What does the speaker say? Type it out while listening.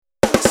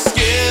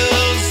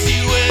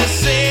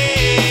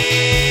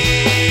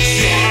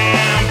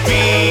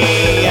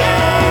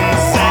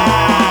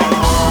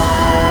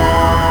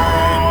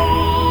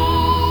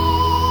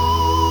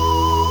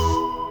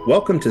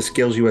Welcome to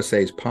Skills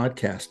USA's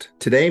podcast.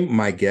 Today,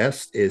 my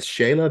guest is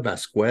Sheila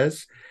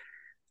Vasquez,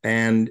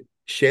 and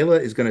Sheila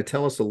is going to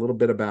tell us a little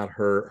bit about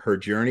her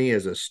journey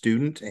as a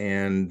student,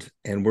 and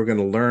we're going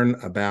to learn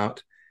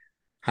about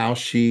how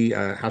she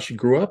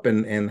grew up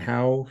and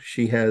how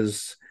she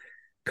has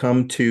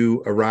come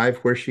to arrive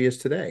where she is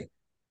today.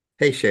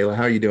 Hey, Sheila,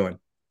 how are you doing?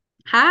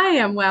 Hi,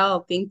 I'm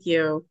well, thank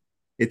you.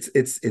 It's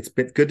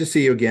been good to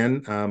see you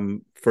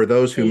again. For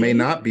those who may Same.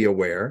 not be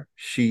aware,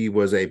 she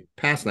is a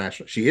past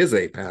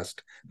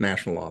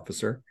national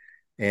officer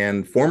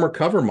and former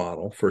cover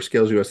model for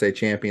Skills USA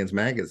Champions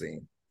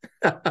magazine.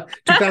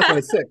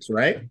 2006,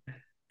 right?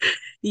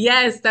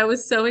 Yes, that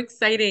was so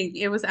exciting.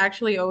 It was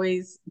actually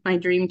always my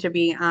dream to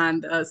be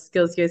on the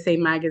Skills USA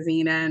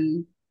magazine,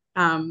 and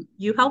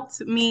you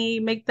helped me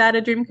make that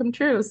a dream come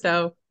true.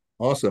 So,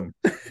 Awesome.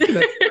 That's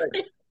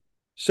great.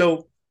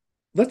 So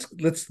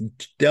let's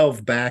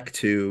delve back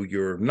to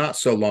your not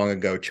so long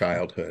ago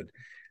childhood.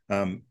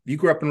 You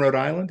grew up in Rhode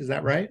Island, is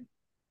that right?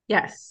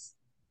 yes.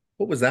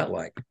 What was that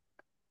like?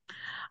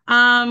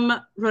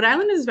 Rhode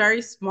Island is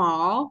very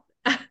small.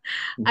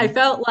 I Mhm.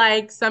 felt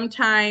like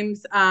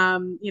sometimes, I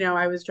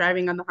was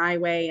driving on the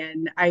highway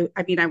and I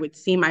mean, I would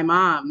see my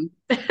mom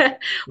or Yeah.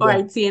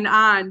 I'd see an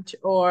aunt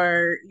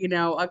or,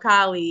 a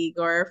colleague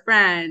or a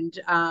friend.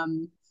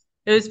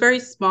 It was very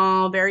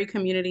small, very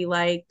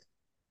community-like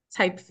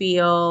type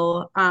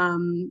feel.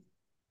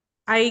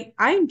 I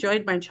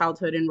enjoyed my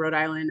childhood in Rhode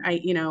Island.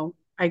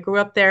 I grew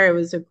up there.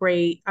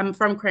 I'm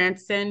from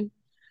Cranston.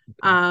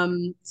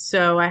 Okay.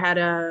 So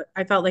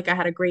I felt like I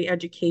had a great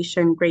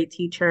education, great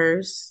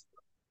teachers.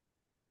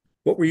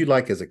 What were you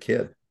like as a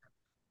kid?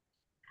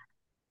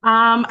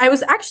 I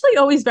was actually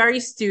always very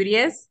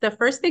studious. The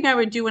first thing I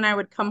would do when I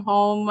would come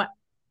home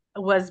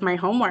was my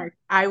homework.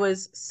 I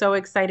was so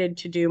excited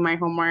to do my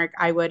homework.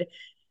 I would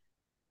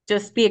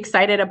just be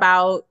excited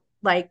about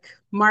like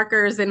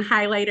markers and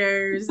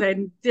highlighters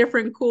and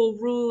different cool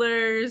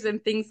rulers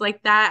and things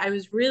like that. I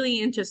was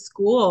really into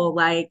school.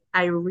 Like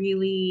I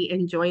really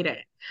enjoyed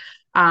it.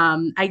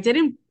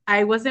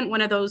 I wasn't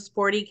one of those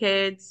sporty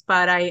kids,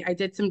 but I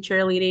did some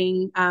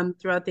cheerleading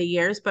throughout the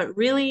years, but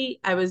really,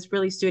 I was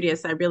really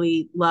studious. I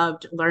really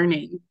loved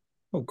learning.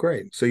 Oh,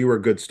 great. So you were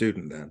a good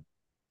student then.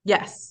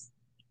 Yes.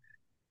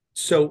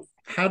 So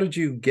how did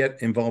you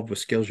get involved with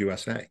Skills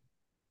USA?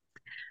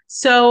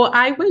 So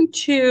I went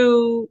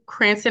to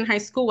Cranston High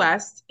School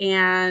West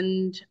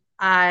and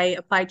I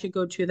applied to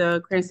go to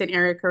the Cranston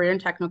Area Career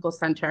and Technical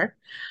Center.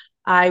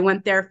 I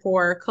went there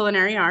for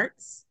culinary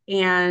arts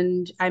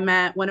and I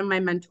met one of my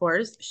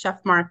mentors,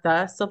 Chef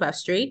Martha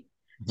Silvestri.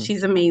 Mhm.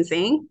 She's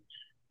amazing.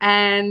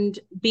 And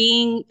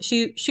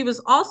she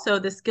was also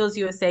the Skills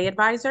USA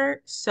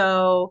advisor.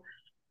 So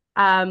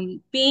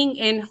being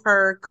in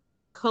her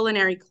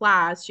culinary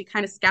class, she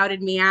kind of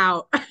scouted me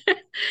out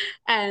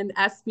and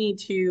asked me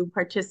to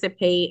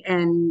participate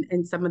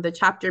in some of the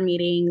chapter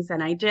meetings,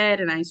 and I did,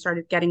 and I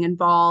started getting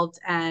involved,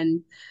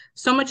 and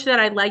so much that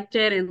I liked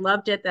it and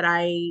loved it that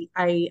I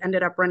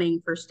ended up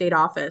running for state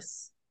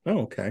office.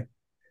 Oh, okay.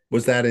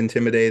 Was that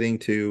intimidating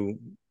to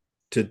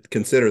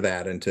consider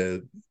that and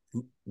to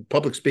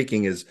public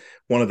speaking is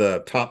one of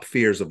the top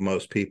fears of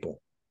most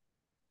people.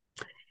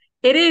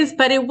 It is,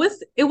 but it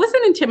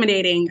wasn't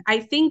intimidating. I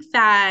think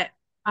that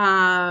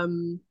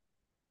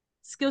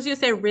Skills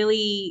USA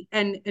really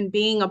and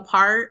being a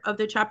part of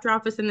the chapter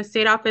office and the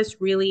state office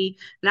really,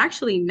 and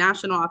actually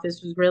national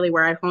office was really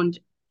where I honed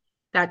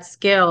that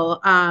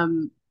skill.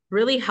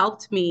 Really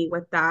helped me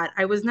with that.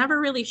 I was never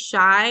really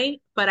shy,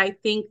 but I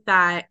think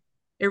that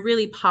it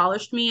really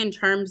polished me in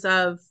terms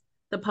of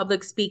the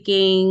public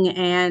speaking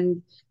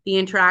and the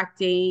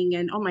interacting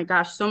and oh my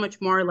gosh, so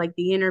much more like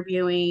the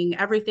interviewing,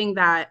 everything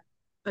that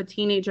a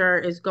teenager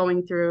is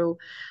going through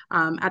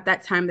at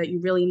that time that you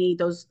really need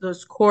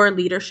those core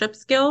leadership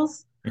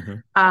skills.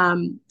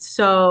 Mhm.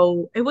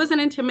 So it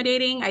wasn't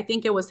intimidating. I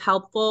think it was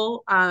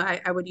helpful.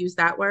 I would use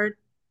that word.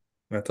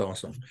 That's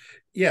awesome.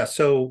 Yeah.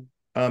 So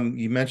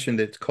you mentioned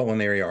that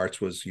culinary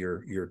arts was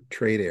your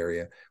trade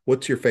area.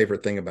 What's your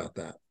favorite thing about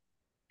that?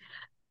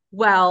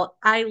 Well,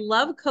 I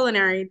love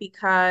culinary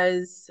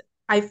because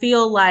I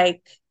feel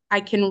like I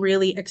can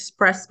really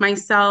express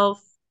myself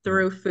Mhm.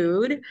 through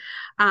food.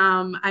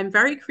 I'm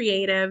very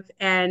creative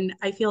and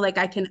I feel like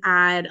I can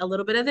add a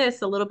little bit of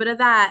this, a little bit of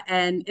that.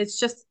 And it's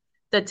just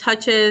the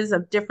touches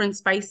of different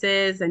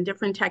spices and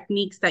different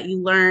techniques that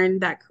you learn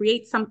that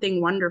create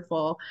something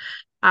wonderful.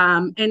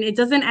 And it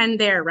doesn't end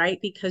there, right?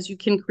 Because you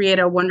can create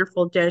a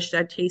wonderful dish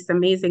that tastes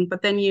amazing,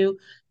 but then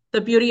the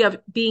beauty of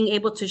being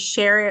able to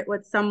share it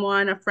with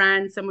someone, a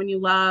friend, someone you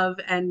love,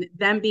 and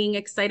them being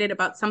excited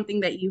about something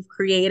that you've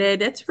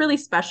created, it's really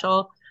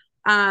special.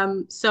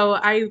 So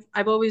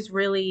I've always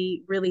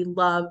really, really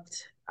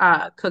loved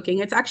cooking.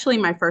 It's actually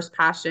my first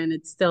passion.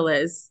 It still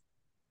is.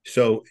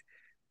 So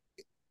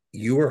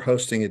you are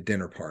hosting a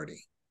dinner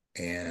party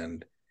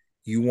and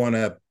you want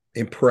to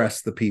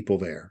impress the people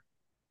there.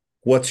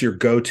 What's your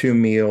go-to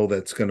meal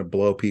that's going to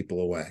blow people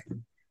away?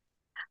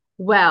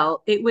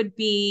 Well, it would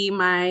be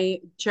my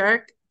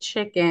jerk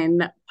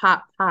chicken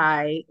pot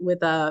pie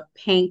with a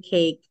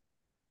pancake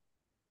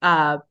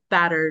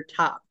batter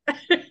top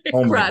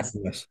Oh my crust.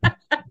 goodness.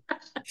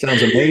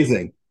 Sounds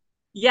amazing.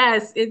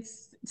 Yes,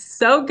 it's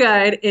so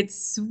good.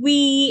 It's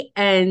sweet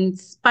and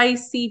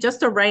spicy, just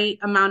the right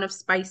amount of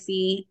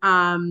spicy.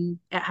 It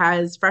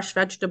has fresh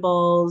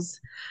vegetables.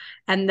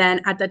 And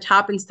then at the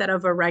top, instead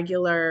of a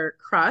regular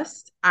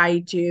crust, I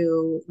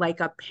do like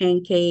a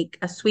pancake,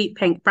 a sweet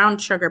brown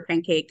sugar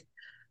pancake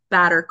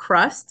batter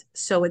crust.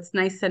 So it's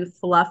nice and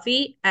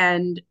fluffy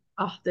and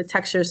oh, the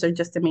textures are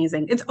just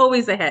amazing. It's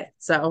always a hit.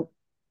 So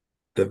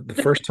The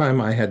first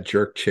time I had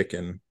jerk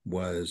chicken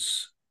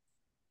was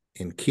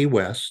in Key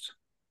West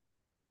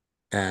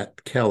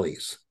at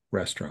Kelly's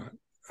restaurant.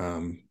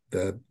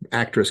 The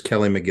actress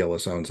Kelly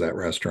McGillis owns that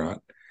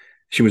restaurant.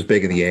 She was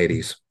big in the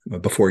 80s,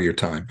 before your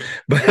time.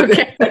 But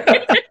okay.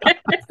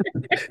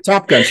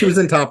 Top Gun, she was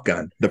in Top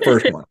Gun, the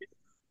first one.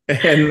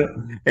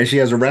 And she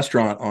has a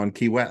restaurant on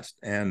Key West,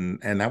 and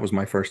that was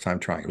my first time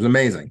trying. It was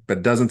amazing, but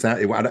it doesn't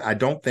sound. I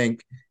don't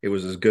think it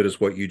was as good as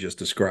what you just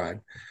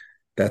described.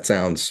 That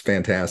sounds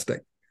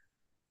fantastic.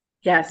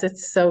 Yes,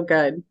 it's so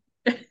good.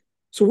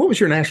 So, what was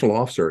your national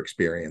officer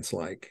experience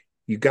like?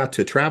 You got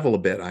to travel a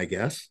bit, I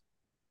guess.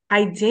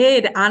 I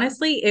did.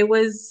 Honestly, it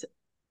was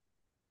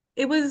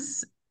it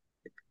was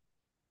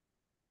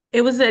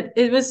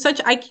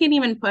such I can't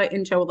even put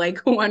into like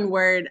one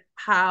word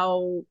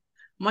how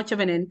much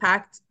of an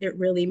impact it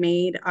really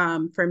made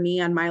for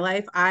me on my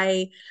life.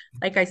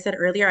 Like I said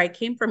earlier, I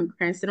came from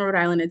Cranston, Rhode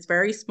Island. It's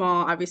very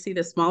small, obviously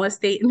the smallest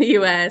state in the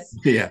US.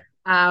 Yeah.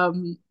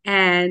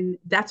 And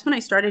that's when I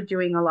started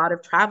doing a lot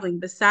of traveling.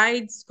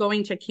 Besides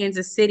going to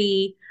Kansas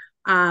City,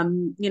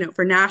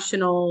 for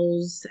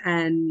nationals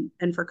and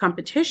for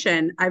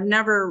competition, I've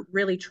never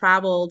really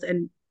traveled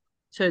and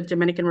to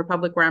Dominican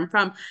Republic where I'm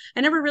from.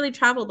 I never really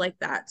traveled like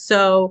that.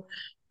 So,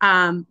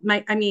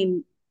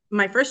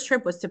 my first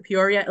trip was to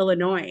Peoria,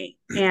 Illinois,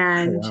 Oh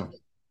and wow.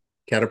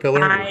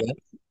 Caterpillar I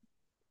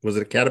was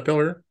it a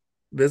Caterpillar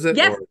visit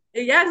yes,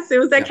 or yes, it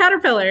was at yeah,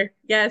 Caterpillar.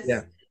 yeah.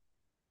 Yes.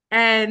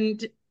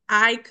 And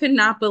I could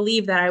not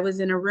believe that I was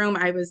in a room.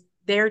 I was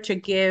there to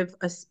give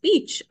a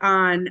speech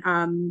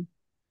on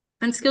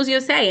Skills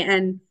USA,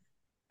 and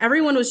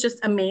everyone was just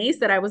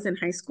amazed that I was in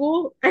high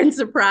school and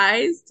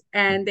surprised,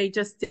 and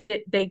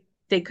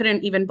they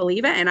couldn't even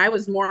believe it. And I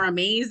was more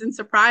amazed and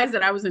surprised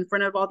that I was in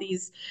front of all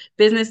these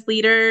business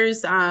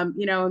leaders, and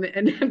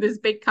this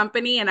big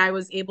company, and I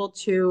was able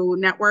to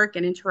network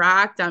and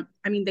interact.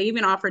 They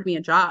even offered me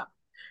a job.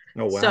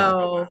 Oh wow.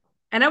 So,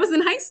 and I was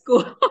in high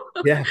school.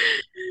 Yeah.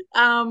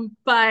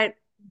 But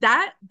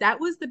that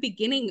was the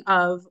beginning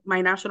of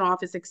my national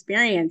office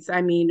experience.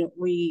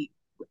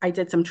 I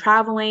did some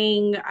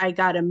traveling, I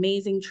got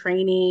amazing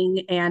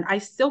training, and I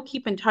still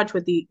keep in touch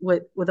with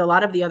a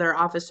lot of the other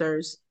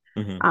officers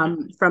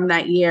Mhm. from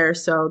that year.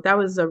 So that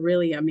was a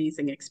really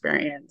amazing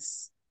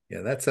experience.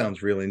 Yeah, that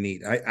sounds really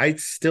neat. I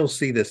still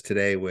see this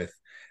today with,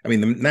 I mean,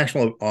 the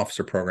National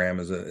Officer Program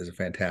is a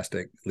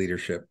fantastic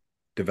leadership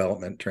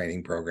development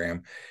training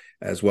program,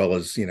 as well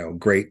as,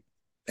 great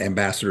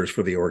ambassadors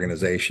for the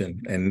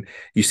organization. And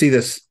you see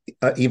this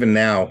even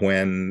now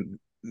when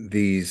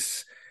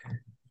these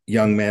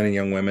young men and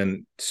young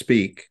women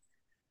speak,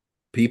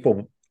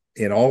 people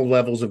in all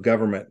levels of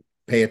government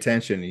pay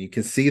attention, and you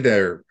can see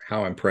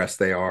how impressed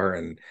they are,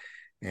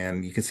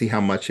 and you can see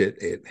how much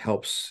it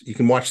helps. You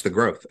can watch the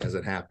growth as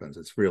it happens.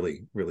 It's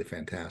really, really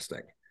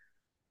fantastic.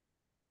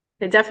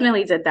 It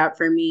definitely did that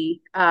for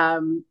me.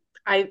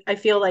 I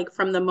feel like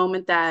from the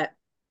moment that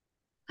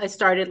I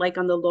started like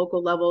on the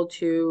local level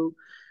to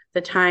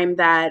the time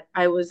that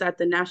I was at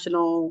the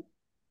national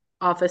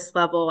office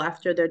level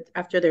after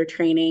their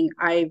training,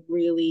 I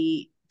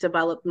really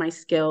developed my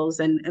skills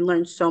and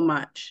learned so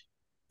much.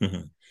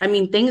 Mhm.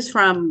 Things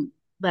from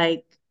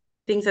like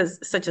things as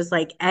such as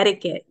like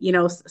etiquette,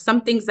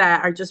 some things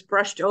that are just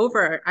brushed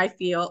over, I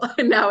feel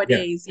Yeah.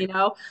 nowadays,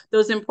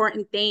 those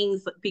important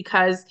things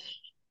because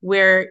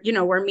we're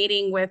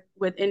meeting with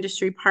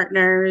industry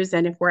partners,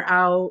 and if we're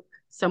out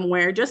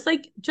somewhere, just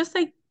like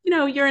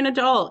you're an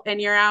adult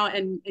and you're out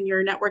and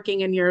you're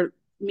networking and you're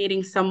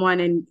meeting someone,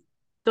 and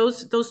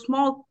those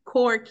small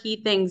core key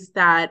things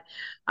that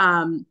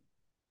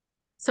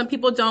some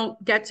people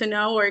don't get to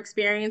know or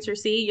experience or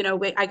see.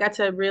 I got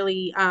to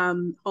really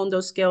hone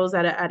those skills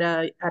at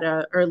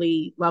a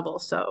early level,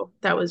 so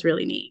that was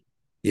really neat.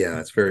 Yeah,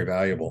 that's very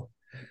valuable.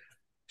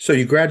 So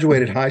you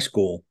graduated high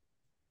school.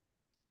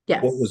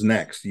 What was Yes.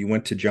 next? You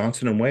went to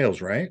Johnson and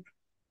Wales, right?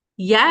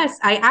 Yes,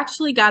 I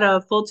actually got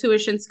a full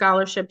tuition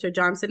scholarship to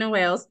Johnson and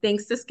Wales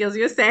thanks to Skills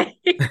USA,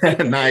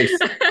 Nice.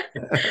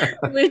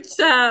 which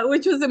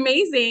was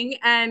amazing.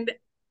 And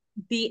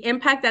the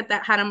impact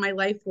that had on my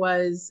life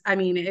was,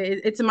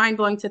 it's mind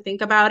blowing to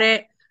think about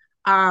it.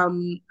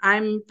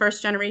 I'm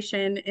first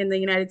generation in the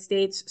United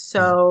States,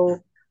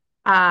 so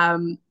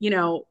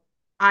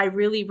I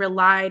really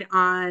relied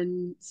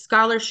on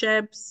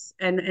scholarships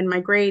and my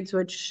grades,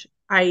 which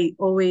I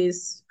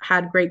always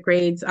had great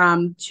grades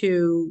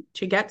to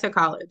get to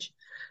college.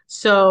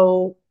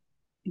 So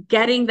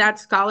getting that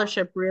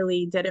scholarship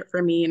really did it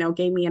for me,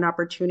 gave me an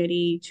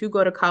opportunity to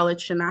go to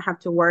college and not have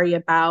to worry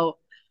about,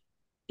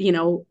 you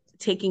know,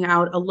 taking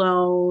out a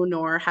loan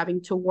or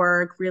having to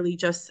work. Really,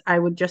 just I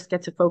would just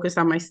get to focus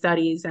on my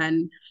studies,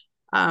 and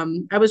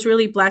I was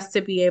really blessed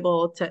to be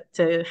able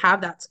to have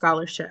that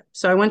scholarship.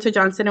 So I went to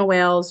Johnson and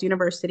Wales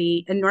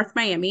University in North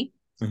Miami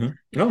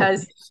Oh,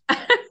 because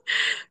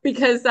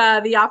because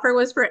the offer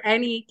was for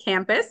any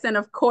campus, and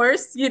of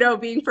course,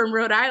 being from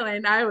Rhode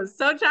Island, I was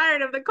so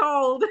tired of the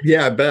cold.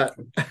 yeah, I bet.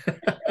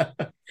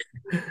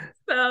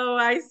 So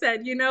I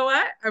said, you know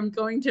what? I'm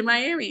going to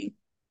Miami.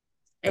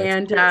 That's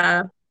And cool.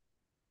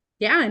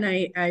 yeah, and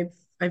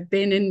I've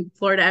been in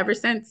Florida ever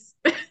since.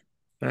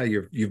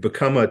 You've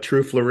become a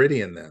true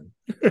Floridian then.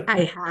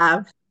 I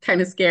have.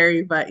 Kind of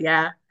scary, but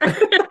yeah.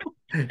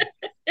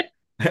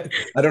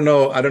 I don't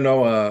know. I don't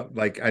know.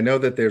 Like I know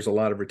that there's a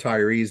lot of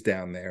retirees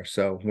down there.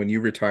 So when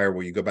you retire,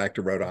 will you go back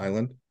to Rhode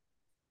Island?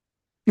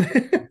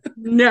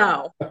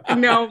 No,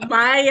 no,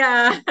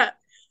 my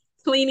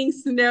cleaning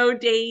snow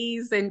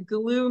days and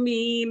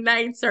gloomy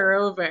nights are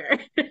over.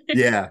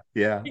 Yeah,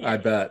 yeah, I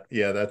bet.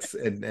 Yeah, that's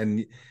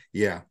and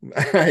yeah,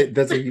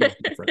 that's a huge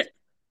difference.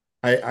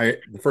 I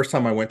the first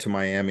time I went to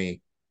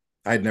Miami,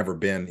 I'd never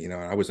been,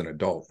 I was an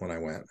adult when I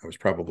went. I was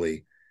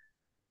probably,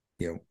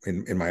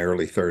 in my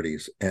early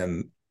 30s.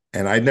 And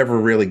I'd never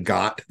really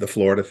got the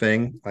Florida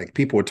thing. Like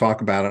people would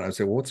talk about it, and I'd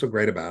say, well, what's so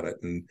great about it?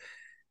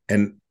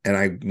 And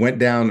I went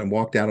down and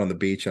walked out on the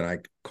beach, and I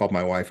called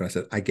my wife and I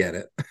said, I get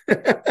it.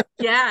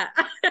 Yeah.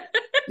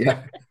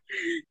 Yeah.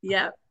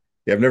 Yeah.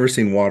 Yeah, I've never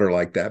seen water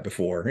like that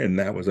before, and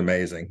that was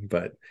amazing.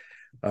 But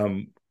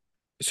um,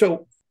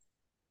 so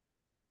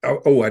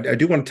I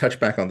do want to touch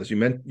back on this. You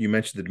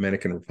mentioned the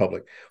Dominican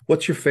Republic.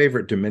 What's your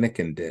favorite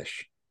Dominican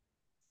dish?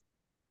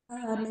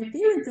 My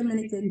favorite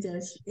Dominican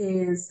dish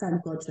is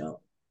sancocho.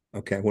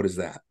 Okay, what is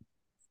that?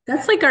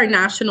 That's like our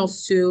national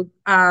soup.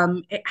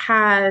 It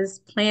has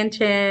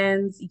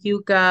plantains,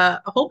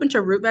 yuca, a whole bunch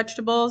of root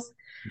vegetables.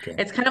 Okay.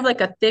 It's kind of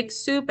like a thick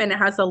soup, and it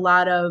has a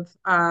lot of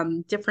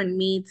different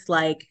meats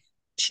like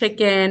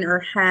chicken or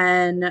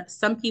hen.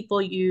 Some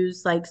people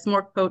use like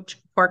smoked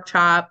pork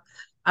chop,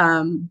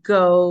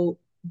 goat,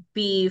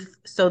 beef.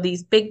 So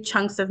these big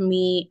chunks of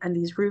meat and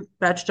these root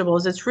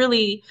vegetables. It's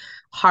really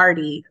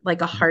hearty,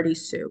 like a hearty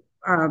soup.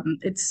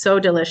 It's so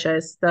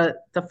delicious. The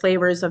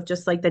flavors of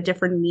just like the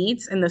different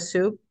meats in the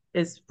soup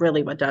is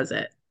really what does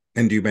it.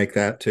 And do you make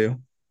that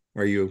too?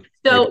 Are you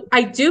able? So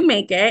I do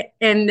make it,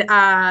 and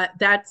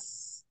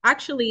that's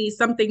actually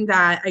something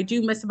that I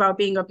do miss about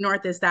being up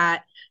north is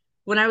that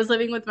when I was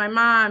living with my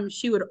mom,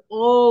 she would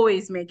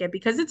always make it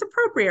because it's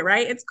appropriate,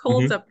 right? It's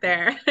cold Mhm. up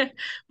there.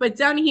 But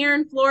down here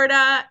in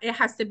Florida, it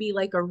has to be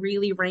like a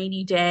really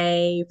rainy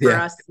day for Yeah,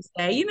 us to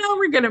say,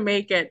 we're gonna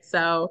make it.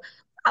 So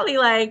probably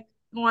like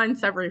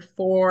once every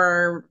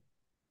 4,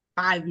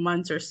 5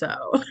 months or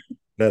so.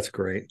 that's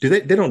great.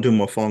 They don't do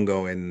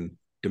mofongo in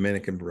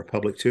Dominican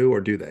Republic too,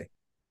 or do they?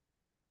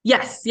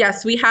 Yes,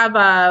 yes, we have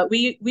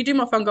we do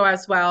mofongo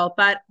as well,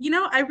 but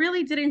I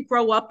really didn't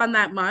grow up on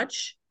that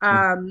much.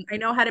 Mm. I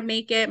know how to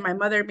make it. My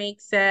mother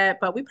makes it,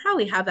 but we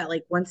probably have that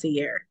like once a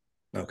year.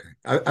 Okay.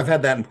 I've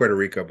had that in Puerto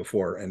Rico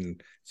before,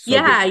 and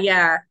so good. Yeah,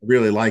 yeah.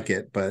 Really like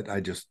it, but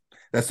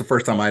that's the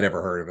first time I'd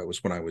ever heard of it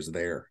was when I was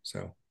there.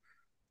 So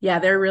Yeah,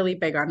 they're really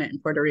big on it in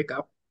Puerto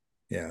Rico.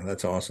 yeah,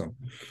 that's awesome.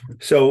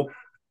 So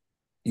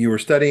you were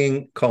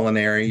studying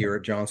culinary, you're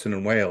at Johnson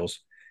and Wales.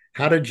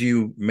 How did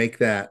you make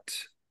that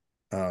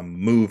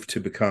move to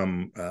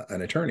become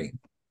an attorney?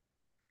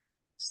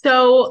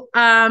 So,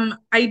 I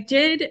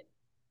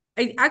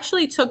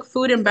actually took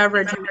food and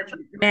beverage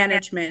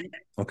management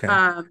Okay.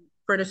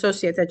 for an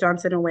associate's at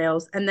Johnson and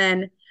Wales, and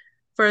then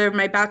for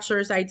my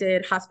bachelor's, I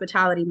did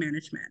hospitality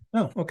management.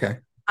 Oh, okay.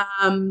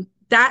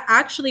 That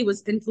actually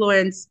was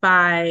influenced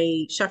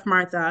by Chef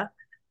Martha,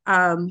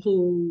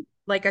 who,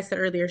 like I said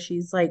earlier,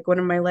 she's like one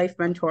of my life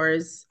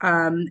mentors.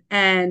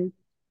 And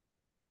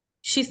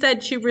she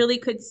said she really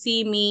could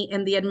see me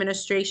in the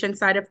administration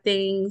side of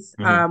things,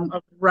 Hmm.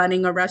 of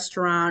running a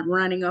restaurant,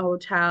 running a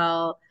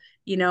hotel,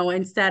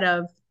 instead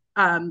of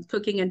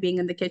cooking and being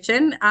in the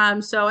kitchen.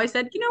 So I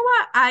said, you know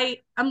what?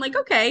 I'm like,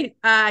 okay.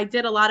 I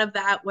did a lot of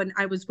that when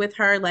I was with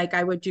her. Like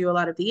I would do a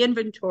lot of the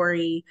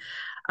inventory,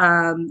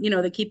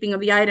 the keeping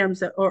of the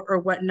items or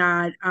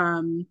whatnot,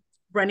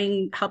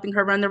 helping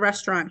her run the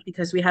restaurant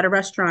because we had a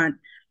restaurant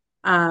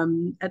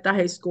at the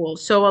high school.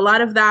 So a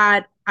lot of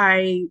that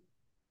I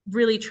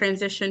really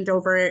transitioned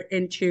over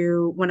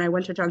into when I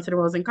went to Johnson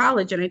and Wales in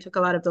college, and I took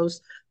a lot of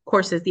those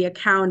courses, the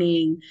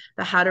accounting,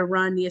 the how to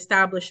run the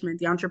establishment,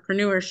 the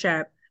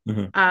entrepreneurship.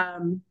 Hmm.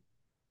 Um,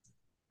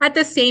 at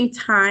the same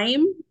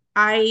time,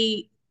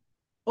 I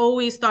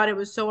always thought it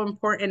was so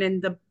important,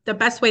 and the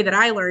best way that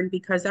I learned,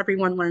 because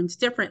everyone learns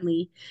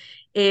differently,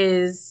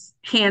 is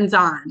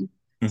hands-on.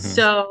 Hmm.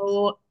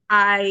 So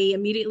I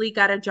immediately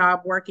got a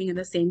job working in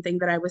the same thing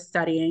that I was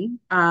studying.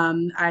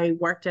 I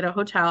worked at a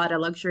hotel at a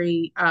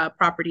luxury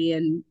property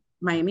in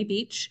Miami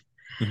Beach,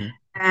 Hmm.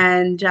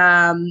 and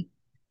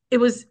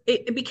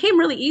it became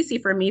really easy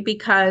for me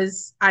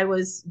because I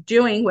was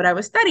doing what I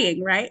was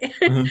studying, right?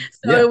 Hmm.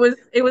 So Yeah.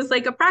 it was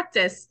like a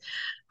practice.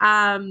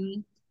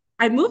 Um,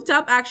 I moved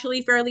up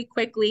actually fairly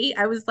quickly.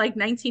 I was like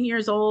 19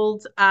 years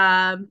old.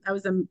 I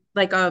was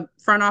like a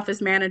front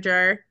office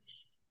manager,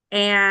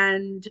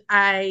 and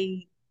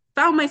I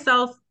found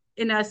myself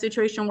in a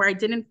situation where I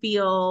didn't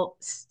feel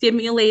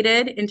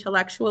stimulated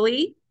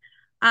intellectually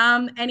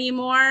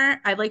anymore.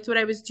 I liked what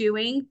I was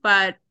doing,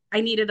 but I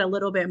needed a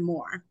little bit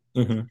more.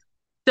 Hmm.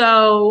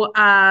 So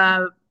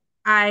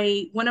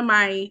I one of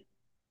my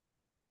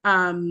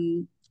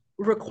um,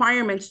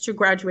 requirements to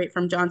graduate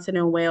from Johnson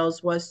and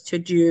Wales was to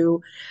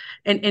do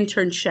an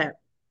internship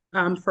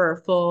for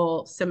a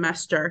full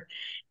semester.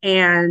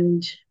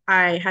 And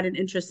I had an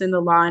interest in the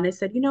law, and I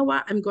said, you know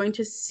what? I'm going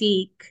to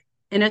seek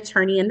an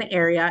attorney in the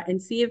area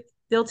and see if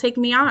they'll take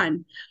me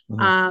on.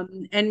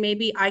 Hmm. And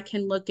maybe I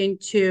can look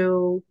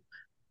into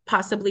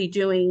possibly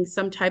doing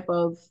some type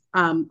of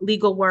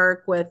legal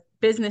work with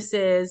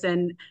businesses,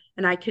 and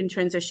I can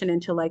transition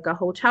into like a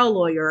hotel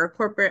lawyer or a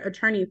corporate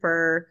attorney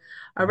for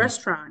a Hmm.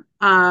 restaurant.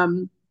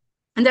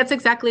 And that's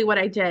exactly what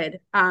I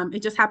did.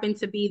 It just happened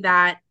to be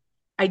that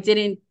I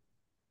didn't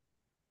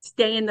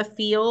stay in the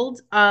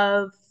field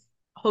of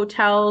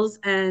hotels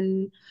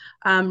and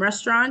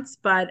restaurants,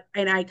 but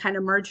and I kind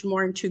of merged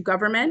more into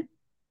government.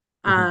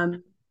 Hmm.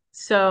 Um,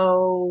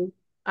 so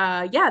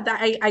yeah,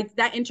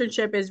 that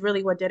internship is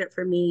really what did it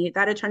for me.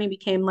 That attorney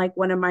became like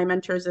one of my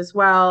mentors as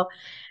well.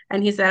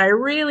 And he said, I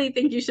really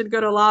think you should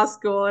go to law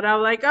school. And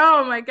I'm like,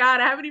 oh my God,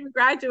 I haven't even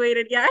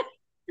graduated yet.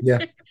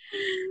 Yeah.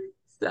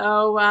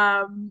 So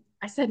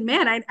I said,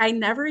 man, I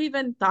never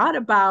even thought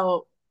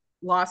about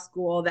law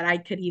school, that I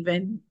could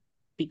even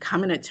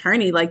become an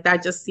attorney. Like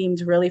that just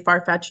seems really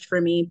far-fetched for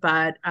me.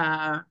 But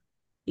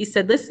he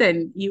said,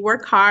 listen, you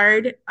work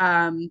hard,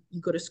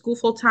 you go to school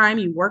full time,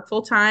 you work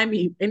full time,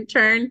 you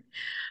intern.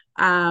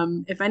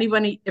 If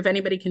anybody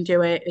can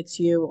do it, it's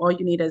you. All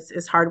you need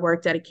is hard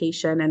work,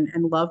 dedication,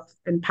 and love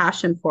and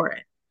passion for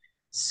it.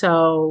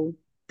 So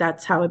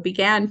that's how it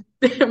began,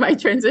 my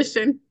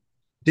transition.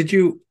 Did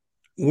you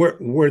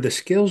were the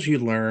skills you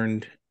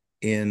learned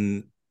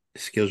in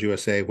Skills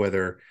USA,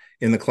 whether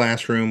in the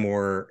classroom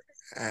or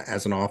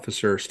as an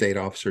officer, state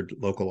officer,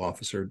 local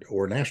officer,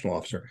 or national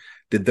officer,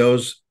 did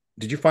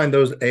you find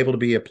those able to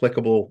be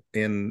applicable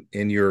in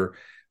your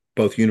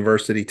both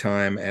university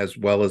time as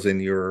well as in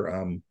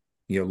your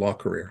law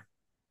career?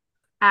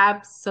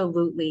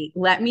 Absolutely.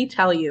 Let me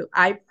tell you,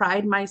 I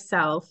pride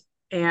myself,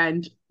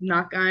 and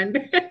knock on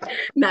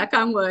knock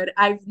on wood,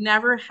 I've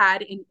never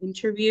had an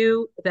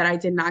interview that I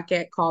did not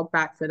get called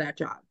back for that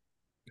job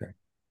Okay.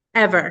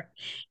 ever.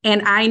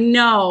 And I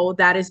know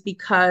that is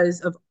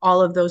because of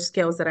all of those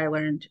skills that I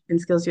learned in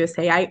Skills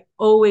USA. I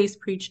always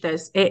preach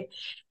this.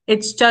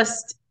 It's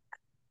just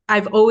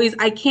I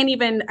can't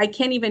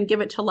even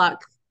give it to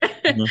luck.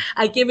 Mhm.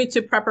 I give it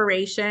to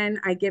preparation.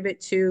 I give it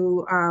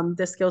to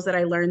the skills that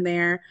I learned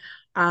there.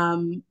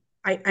 Um,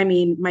 I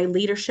mean, my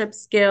leadership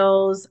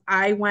skills.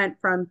 I went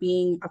from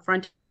being a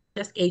front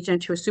desk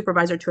agent to a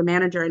supervisor to a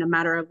manager in a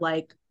matter of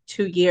like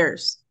 2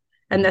 years.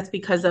 And Mhm. that's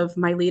because of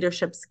my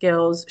leadership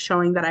skills,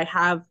 showing that I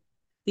have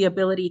the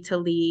ability to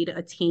lead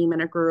a team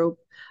and a group.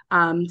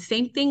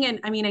 Same thing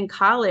in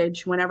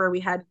college, whenever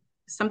we had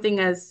something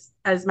as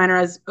minor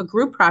as a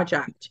group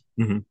project.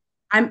 Mhm.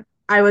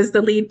 I was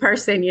the lead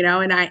person,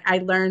 and I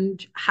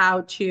learned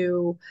how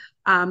to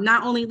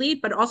not only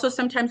lead, but also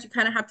sometimes you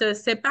kind of have to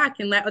sit back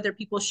and let other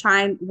people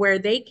shine where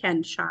they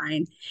can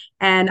shine.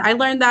 And I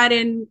learned that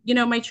in,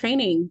 my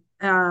training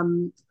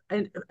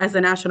as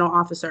a national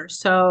officer.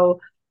 So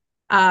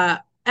uh,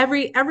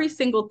 every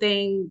single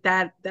thing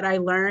that I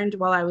learned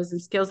while I was in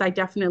skills, it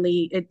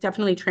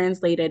definitely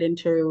translated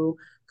into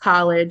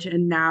college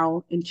and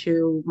now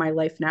into my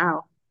life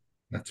now.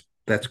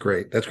 That's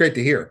great. That's great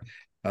to hear.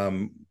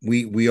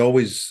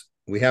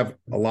 We have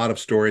a lot of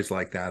stories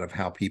like that of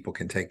how people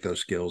can take those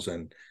skills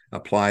and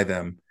apply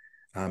them,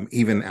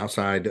 even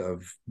outside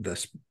of the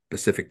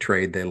specific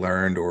trade they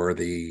learned or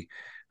the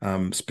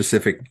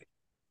specific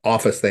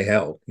office they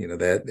held. You know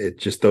that it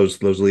just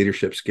those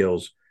leadership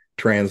skills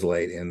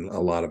translate in a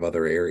lot of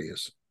other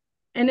areas.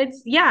 And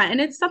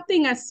it's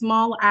something as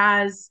small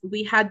as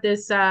we had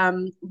this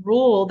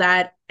rule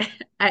that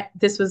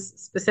this was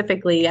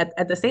specifically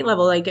at the state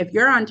level, like if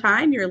you're on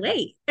time, you're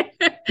late.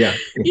 Yeah.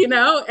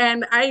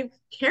 And I've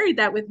carried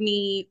that with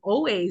me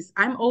always.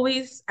 I'm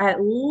always at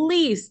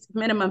least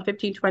minimum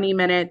 15, 20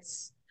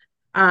 minutes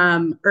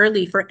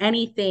early for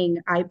anything.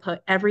 I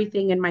put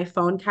everything in my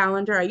phone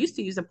calendar. I used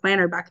to use a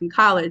planner back in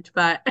college,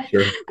 but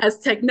Sure. as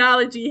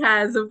technology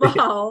has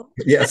evolved,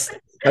 Yes,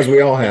 as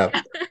we all have.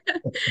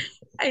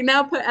 I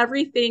now put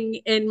everything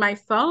in my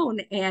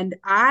phone, and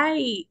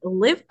I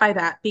live by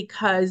that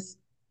because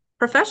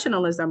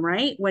professionalism,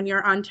 right? When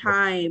you're on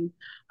time,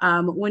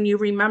 when you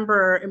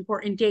remember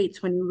important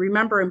dates, when you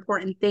remember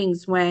important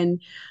things, when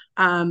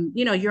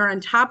you're on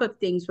top of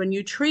things, when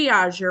you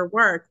triage your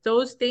work,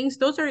 those things,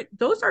 those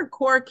are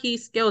core key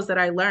skills that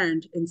I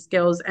learned in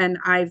skills, and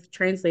I've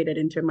translated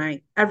into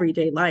my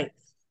everyday life.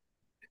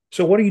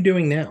 So, what are you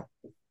doing now?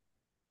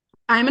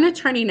 I'm an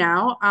attorney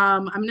now.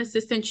 I'm an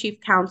assistant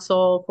chief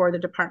counsel for the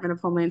Department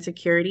of Homeland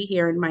Security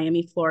here in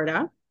Miami,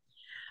 Florida.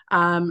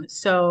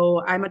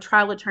 So I'm a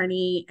trial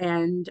attorney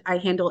and I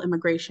handle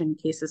immigration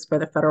cases for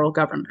the federal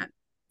government.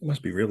 It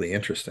must be really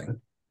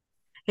interesting.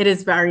 It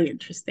is very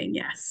interesting,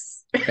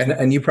 yes.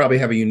 And you probably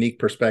have a unique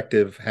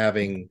perspective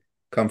having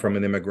come from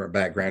an immigrant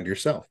background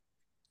yourself.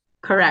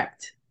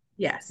 Correct.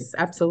 Yes,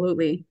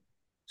 absolutely.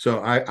 So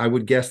I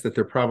would guess that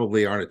there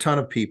probably aren't a ton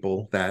of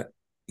people that,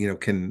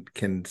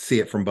 can see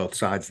it from both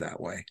sides that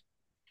way.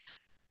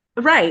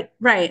 Right,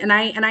 right. And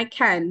I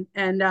can.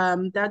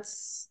 And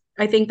that's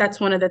I think that's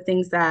one of the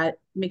things that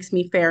makes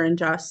me fair and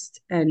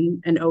just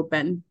and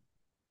open.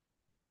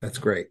 That's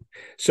great.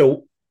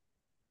 So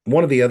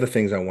one of the other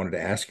things I wanted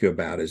to ask you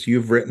about is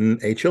you've written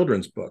a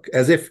children's book,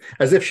 as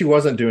if she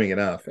wasn't doing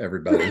enough,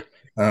 everybody.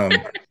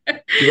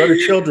 She wrote a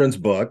children's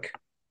book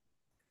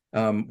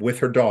with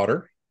her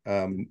daughter.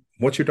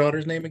 What's your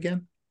daughter's name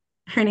again?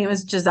 Her name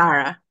is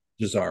Jazara.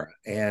 Jazara.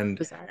 And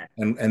Jazara.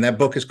 and that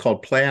book is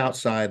called Play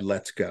Outside,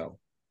 Let's Go.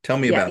 Tell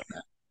me Yes. about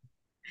that.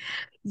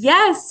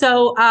 Yes.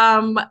 So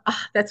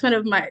that's one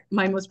of my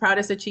most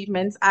proudest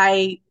achievements.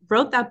 I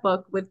wrote that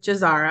book with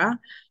Jazara.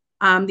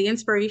 The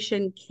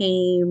inspiration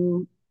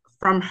came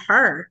from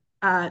her.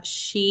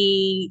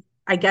 She,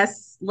 I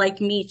guess,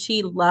 like me,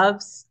 she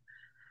loves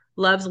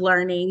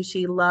learning.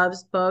 She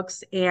loves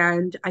books.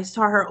 And I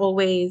saw her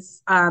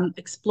always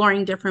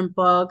exploring different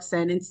books.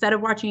 And instead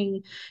of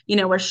watching,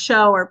 a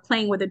show or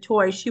playing with a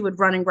toy, she would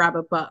run and grab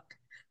a book.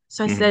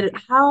 So I Mhm, said,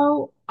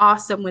 how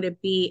awesome would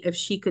it be if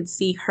she could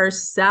see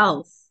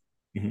herself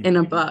mhm. in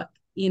a book,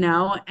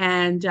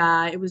 And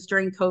it was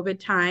during COVID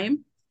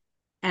time.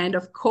 And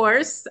of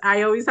course,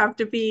 I always have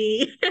to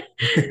be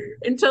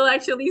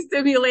intellectually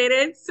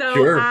stimulated. So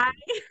Sure.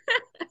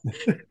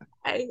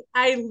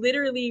 I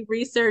literally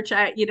research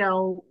at,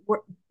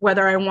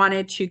 whether I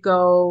wanted to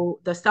go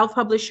the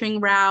self-publishing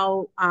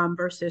route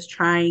versus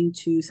trying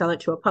to sell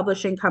it to a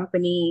publishing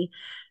company.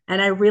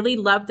 And I really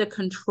loved the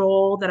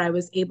control that I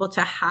was able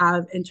to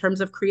have in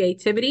terms of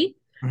creativity.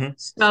 Mhm,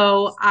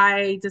 So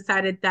I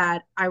decided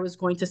that I was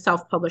going to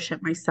self-publish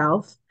it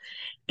myself.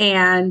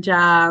 And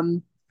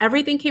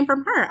everything came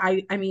from her.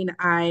 I mean,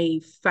 I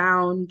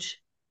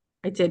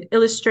did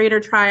illustrator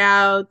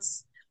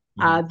tryouts.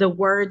 mhm, The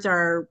words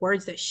are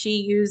words that she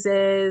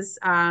uses.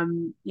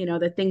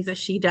 The things that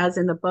she does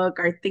in the book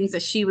are things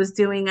that she was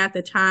doing at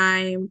the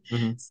time.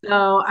 mhm,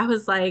 So I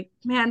was like,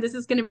 man, this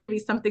is going to be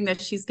something that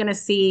she's going to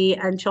see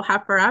and she'll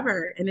have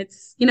forever. And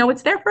it's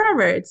there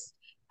forever. It's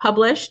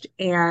published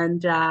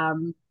and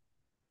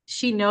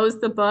she knows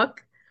the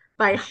book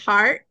by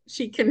heart.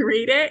 She can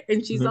read it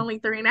and she's mhm. only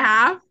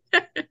 3.5.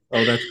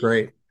 Oh, that's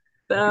great.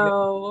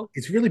 So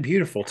It's really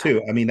beautiful yeah.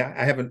 too. I mean,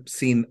 I haven't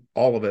seen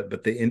all of it,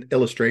 but the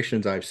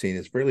illustrations I've seen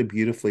is really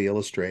beautifully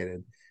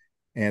illustrated.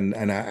 And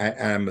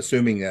I'm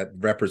assuming that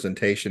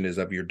representation is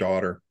of your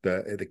daughter,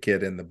 the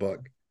kid in the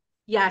book.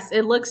 Yes,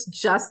 it looks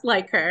just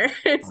like her.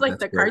 It's Oh, like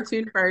that's the great.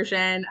 cartoon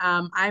version.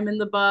 I'm in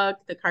the book.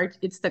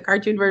 It's the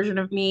cartoon version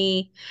of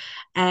me,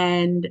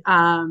 and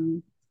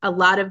a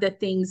lot of the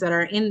things that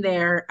are in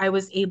there, I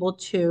was able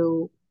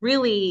to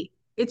really.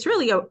 It's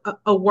really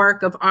a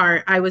work of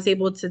art. I was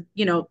able to,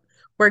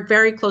 work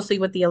very closely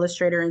with the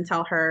illustrator and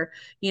tell her,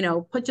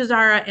 put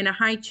Jazara in a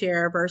high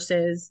chair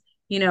versus,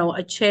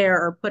 a chair,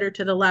 or put her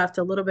to the left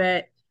a little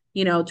bit,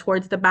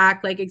 towards the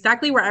back, like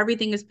exactly where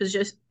everything is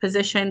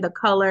positioned, the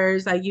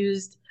colors. I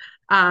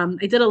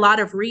did a lot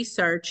of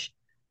research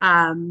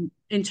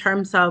in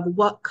terms of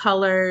what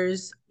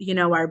colors,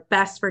 are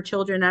best for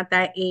children at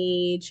that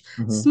age,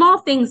 Mhm. small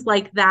things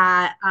like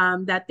that,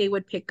 that they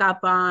would pick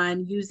up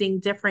on using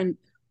different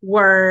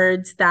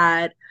words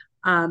that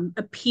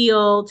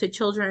appeal to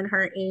children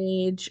her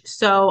age.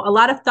 So a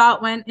lot of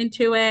thought went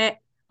into it,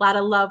 a lot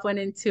of love went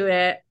into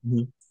it.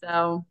 Mhm.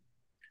 So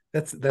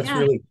That's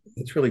yeah.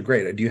 really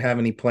great. Do you have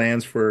any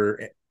plans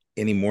for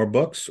any more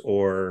books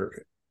or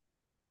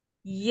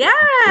is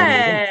this one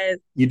and done? Yes.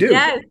 You do?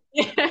 Yes.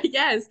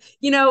 Yes.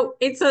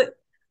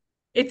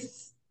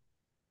 It's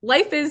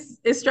life is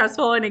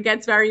stressful and it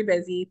gets very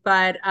busy,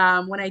 but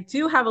when I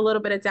do have a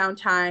little bit of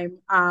downtime,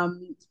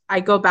 I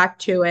go back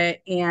to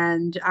it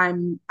and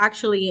I'm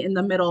actually in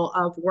the middle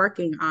of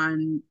working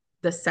on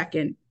the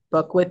second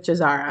book with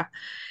Jazara.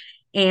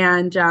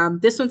 And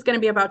this one's going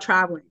to be about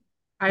traveling.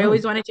 I Oh,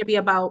 always wanted to be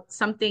about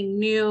something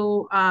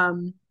new,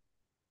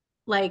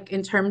 like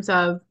in terms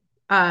of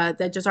that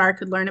Jazara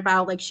could learn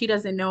about. Like she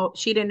didn't know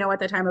at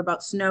the time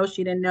about snow.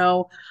 She didn't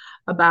know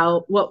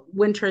about what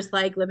winter's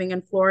like living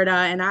in Florida.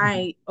 And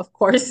I, of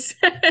course,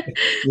 have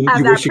you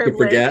that wish you could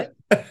privilege.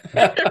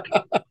 forget?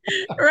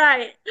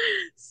 Right.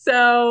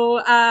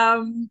 So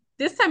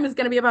this time is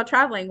going to be about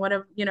traveling, one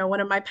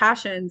of my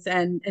passions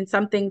and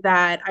something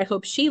that I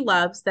hope she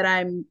loves that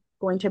I'm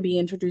going to be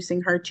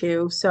introducing her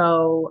to.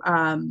 So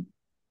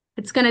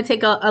it's going to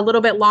take a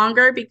little bit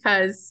longer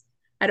because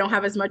I don't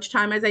have as much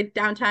time as I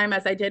downtime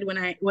as I did when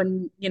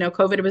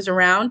COVID was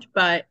around,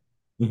 but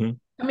Mhm.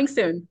 coming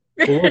soon.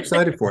 Well, we're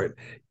excited for it.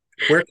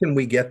 Where can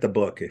we get the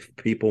book if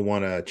people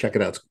want to check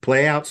it out?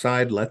 Play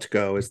Outside, Let's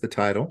Go is the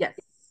title. Yes.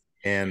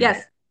 And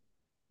Yes.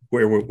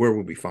 where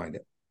would we find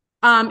it?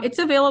 It's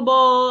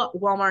available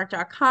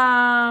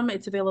Walmart.com.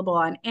 It's available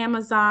on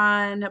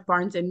Amazon,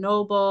 Barnes and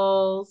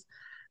Nobles.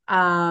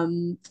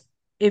 Um,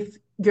 if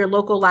your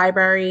local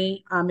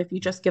library, if you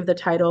just give the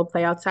title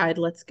 "Play Outside,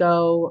 Let's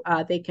Go,"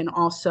 they can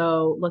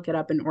also look it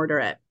up and order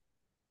it.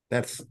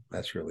 That's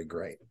really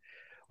great.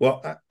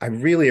 Well, I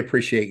really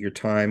appreciate your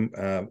time.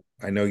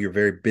 I know you're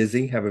very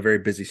busy, have a very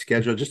busy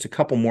schedule. Just a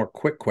couple more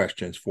quick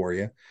questions for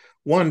you.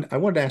 One, I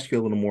wanted to ask you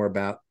a little more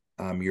about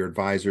your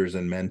advisors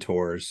and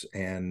mentors,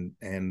 and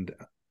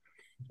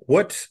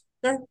what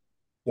Sure.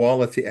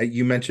 quality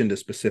you mentioned a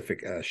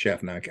specific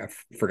chef. Now I've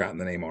forgotten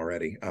the name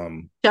already.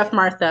 Chef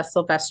Martha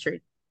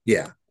Silvestri.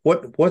 Yeah.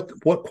 What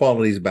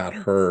qualities about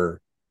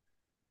her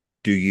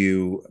do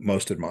you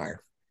most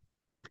admire?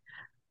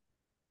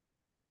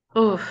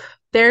 Oh,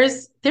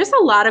 there's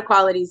a lot of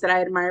qualities that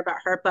I admire about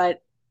her,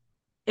 but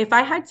if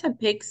I had to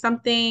pick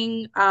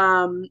something,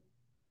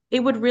 it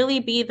would really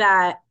be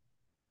that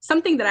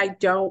something that I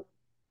don't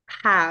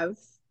have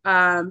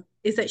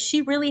is that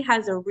she really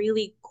has a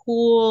really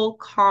cool,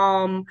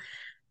 calm,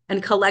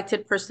 and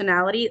collected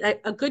personality,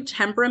 a good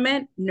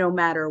temperament, no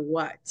matter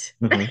what.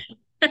 Mhm.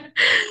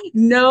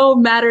 No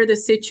matter the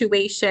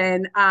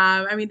situation.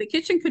 I mean, the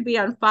kitchen could be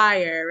on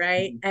fire,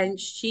 right? Mhm. And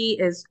she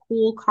is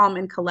cool, calm,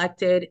 and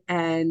collected,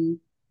 and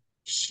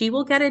she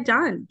will get it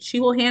done. She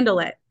will handle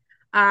it.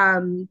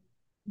 Um,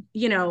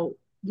 you know,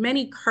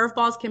 many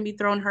curveballs can be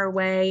thrown her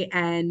way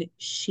and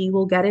she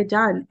will get it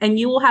done. And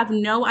you will have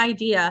no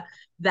idea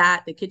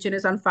that the kitchen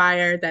is on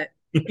fire, that,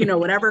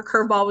 whatever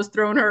curveball was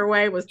thrown her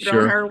way was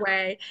thrown Sure. her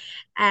way.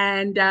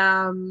 And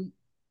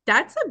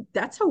that's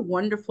a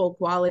wonderful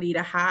quality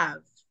to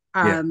have,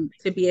 Yeah.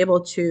 to be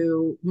able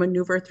to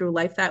maneuver through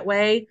life that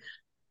way.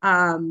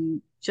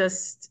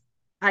 Just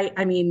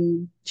I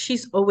mean,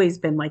 she's always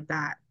been like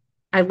that.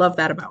 I love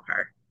that about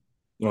her.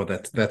 Well,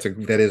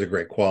 that is a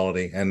great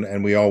quality,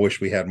 and we all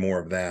wish we had more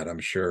of that, I'm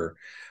sure.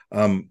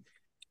 Um,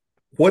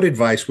 what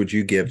advice would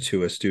you give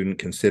to a student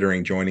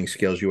considering joining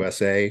Skills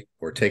USA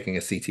or taking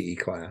a CTE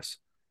class?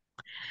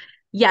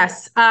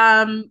 Yes.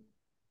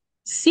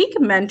 Seek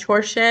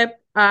mentorship.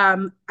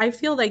 I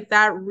feel like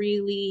that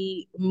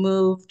really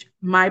moved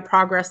my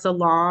progress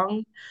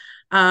along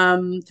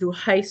through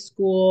high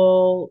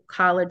school,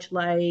 college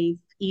life,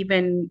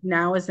 even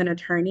now as an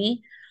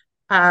attorney.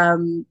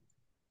 Um,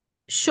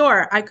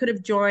 sure, I could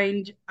have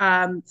joined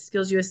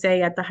Skills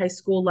USA at the high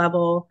school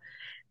level,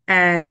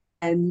 and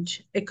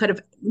it could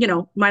have,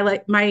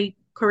 my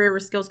career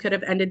with skills could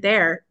have ended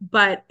there.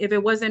 But if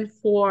it wasn't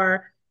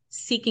for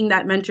seeking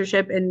that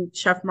mentorship in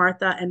Chef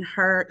Martha and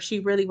her,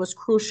 she really was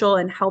crucial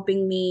in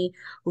helping me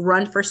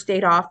run for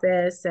state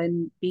office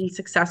and being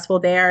successful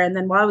there. And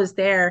then while I was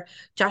there,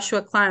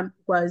 Joshua Klemp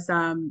was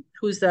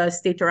who's the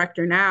state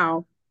director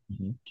now.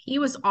 Mhm. He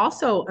was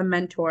also a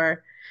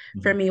mentor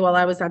for Mhm. me while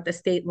I was at the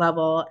state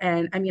level.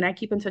 And I mean, I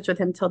keep in touch with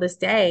him till this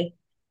day.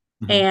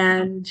 Mhm.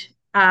 And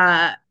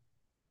uh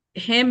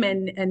him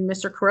and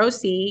Mr.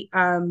 Carosi,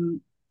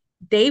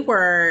 they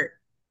were,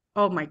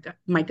 oh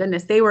my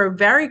goodness, they were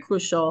very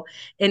crucial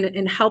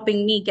in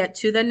helping me get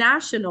to the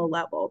national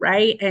level,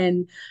 right?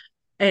 And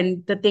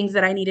the things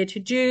that I needed to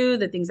do,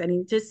 the things I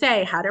needed to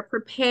say, how to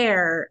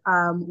prepare,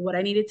 what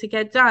I needed to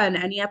get done,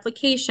 any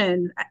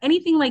application,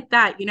 anything like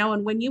that,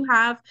 And when you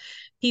have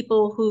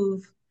people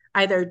who've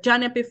either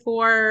done it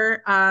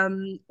before,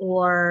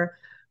 or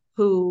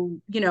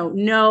who,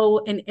 know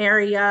an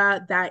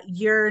area that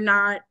you're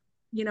not,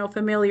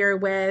 familiar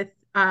with,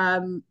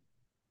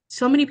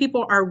 so many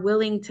people are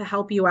willing to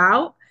help you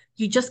out.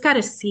 You just got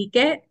to seek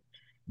it.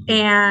 Mhm.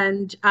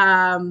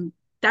 And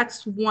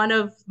that's one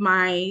of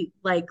my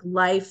like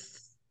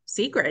life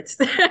secrets.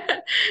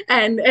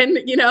 And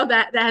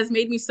that has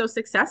made me so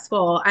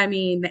successful. I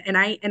mean, and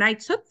I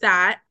took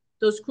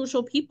those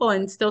crucial people,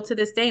 and still to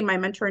this day, my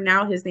mentor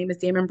now, his name is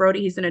Damon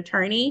Brody. He's an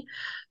attorney.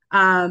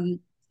 um,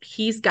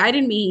 he's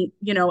guided me,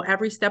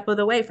 every step of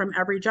the way from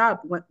every job.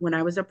 When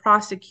I was a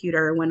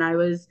prosecutor, when I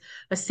was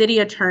a city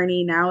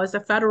attorney, now as a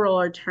federal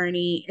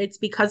attorney, it's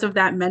because of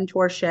that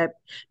mentorship,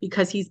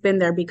 because he's been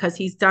there, because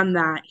he's done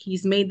that,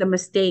 he's made the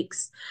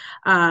mistakes.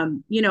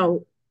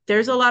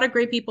 There's a lot of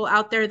great people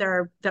out there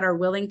that are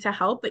willing to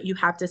help, but you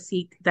have to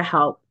seek the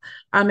help.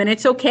 And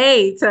it's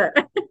okay to,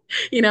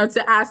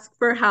 to ask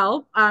for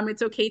help.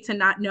 It's okay to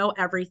not know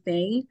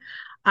everything.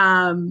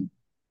 Um,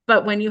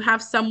 but when you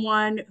have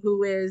someone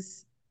who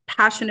is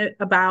passionate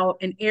about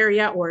an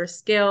area or a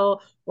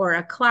skill or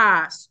a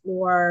class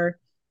or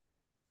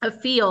a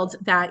field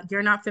that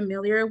you're not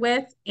familiar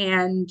with,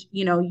 and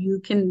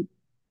you can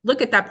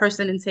look at that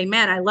person and say,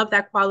 man, I love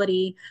that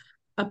quality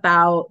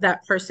about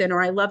that person,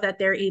 or I love that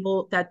they're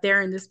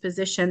in this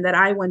position, that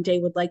I one day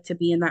would like to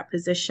be in that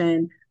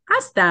position.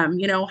 Ask them,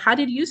 how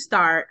did you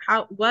start?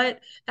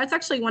 That's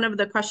actually one of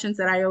the questions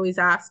that I always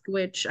ask,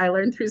 which I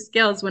learned through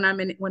skills when I'm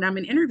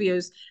in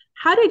interviews.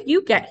 How did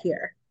you get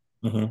here?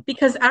 Mhm.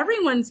 Because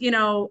everyone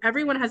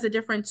has a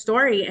different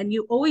story, and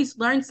you always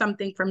learn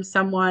something from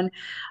someone,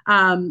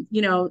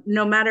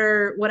 no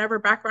matter whatever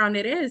background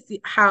it is,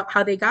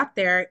 how they got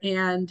there.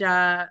 And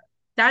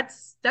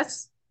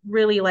that's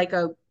really like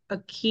a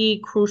key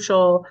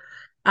crucial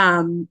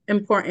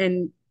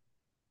important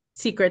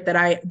secret that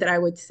I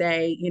would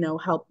say,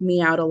 helped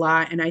me out a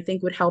lot, and I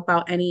think would help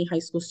out any high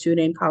school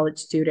student, college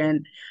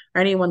student,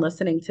 or anyone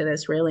listening to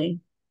this, really.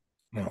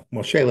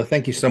 Well, Shayla,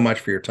 thank you so much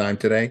for your time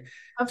today.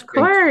 It's Of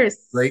been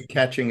course. great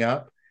catching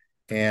up.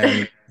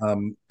 And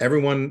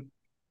everyone,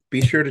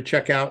 be sure to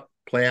check out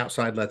Play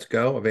Outside, Let's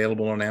Go,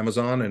 available on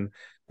Amazon and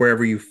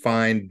wherever you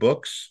find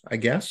books, I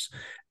guess.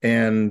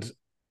 And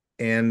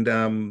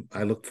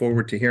I look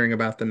forward to hearing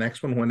about the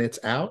next one when it's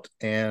out.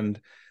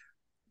 And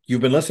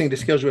you've been listening to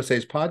Skills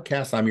USA's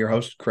podcast. I'm your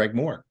host, Craig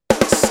Moore.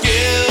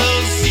 Skills